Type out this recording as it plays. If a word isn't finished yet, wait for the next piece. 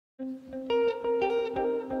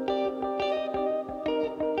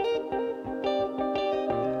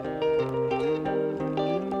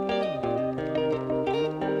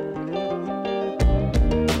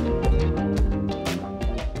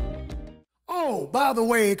Oh, by the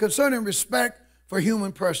way, concerning respect for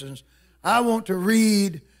human persons, I want to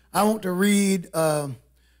read a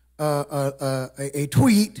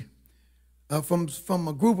tweet from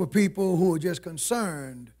a group of people who are just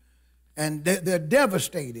concerned, and they're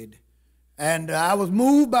devastated. And I was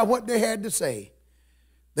moved by what they had to say.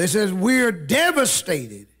 They says, "We're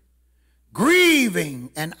devastated,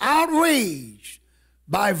 grieving, and outraged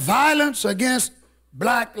by violence against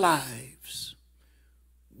black lives.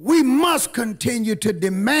 We must continue to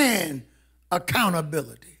demand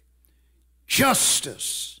accountability,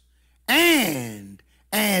 justice, and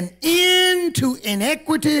an end to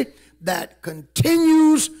inequity that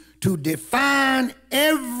continues to define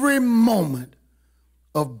every moment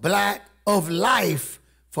of life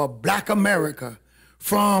for black America,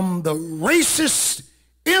 from the racist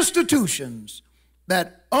institutions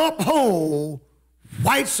that uphold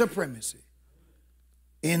white supremacy."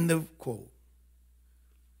 In the quote.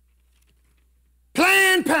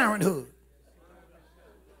 Planned Parenthood,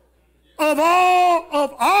 of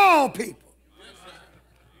all people,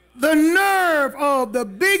 the nerve of the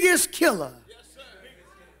biggest killer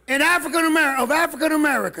in African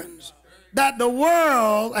Americans that the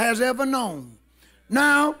world has ever known.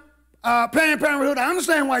 Now, Planned Parenthood, I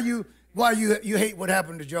understand why you hate what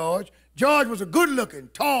happened to George. George was a good-looking,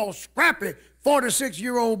 tall, scrappy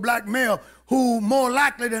 46-year-old black male who, more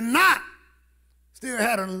likely than not, still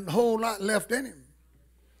had a whole lot left in him.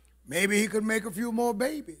 Maybe he could make a few more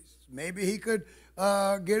babies. Maybe he could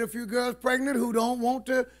get a few girls pregnant who don't want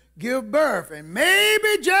to give birth. And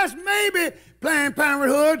maybe, just maybe, Planned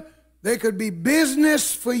Parenthood, they could be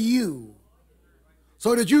business for you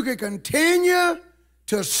so that you can continue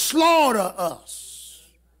to slaughter us.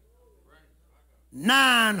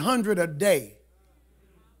 900 a day.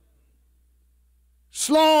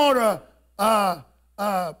 Slaughter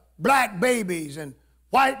black babies and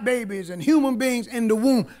white babies and human beings in the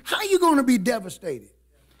womb. How are you going to be devastated?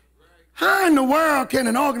 How in the world can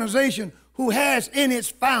an organization who has in its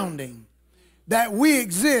founding that we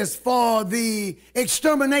exist for the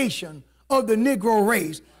extermination of the Negro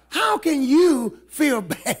race, how can you feel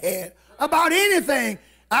bad about anything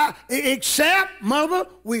except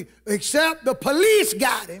the police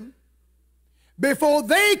got him before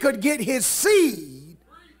they could get his seed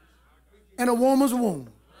in a woman's womb?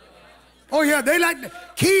 Oh yeah, they want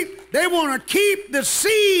to keep the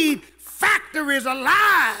seed factories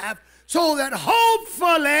alive so that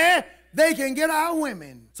hopefully they can get our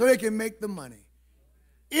women so they can make the money.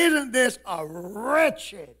 Isn't this a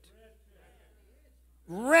wretched,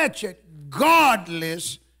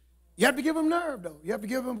 godless, you have to give them nerve though. You have to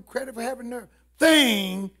give them credit for having nerve.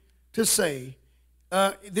 Thing to say.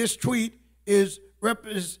 This tweet it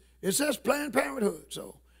says Planned Parenthood.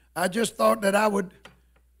 So I just thought that I would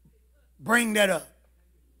bring that up.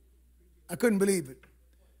 I couldn't believe it.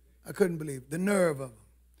 I couldn't believe it. The nerve of them.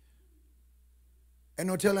 And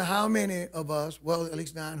no telling how many of us, well, at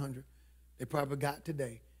least 900, they probably got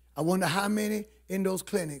today. I wonder how many in those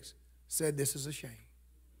clinics said this is a shame.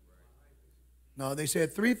 No, they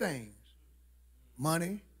said three things.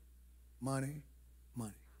 Money, money,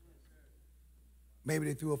 money. Maybe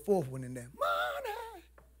they threw a fourth one in there. Money.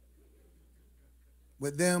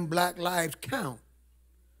 With them, black lives count,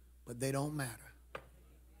 but they don't matter.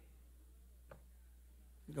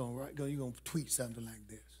 You're going to tweet something like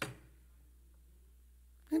this.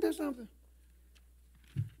 Ain't that something?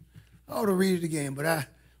 I ought to read it again, but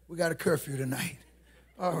we got a curfew tonight.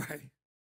 All right.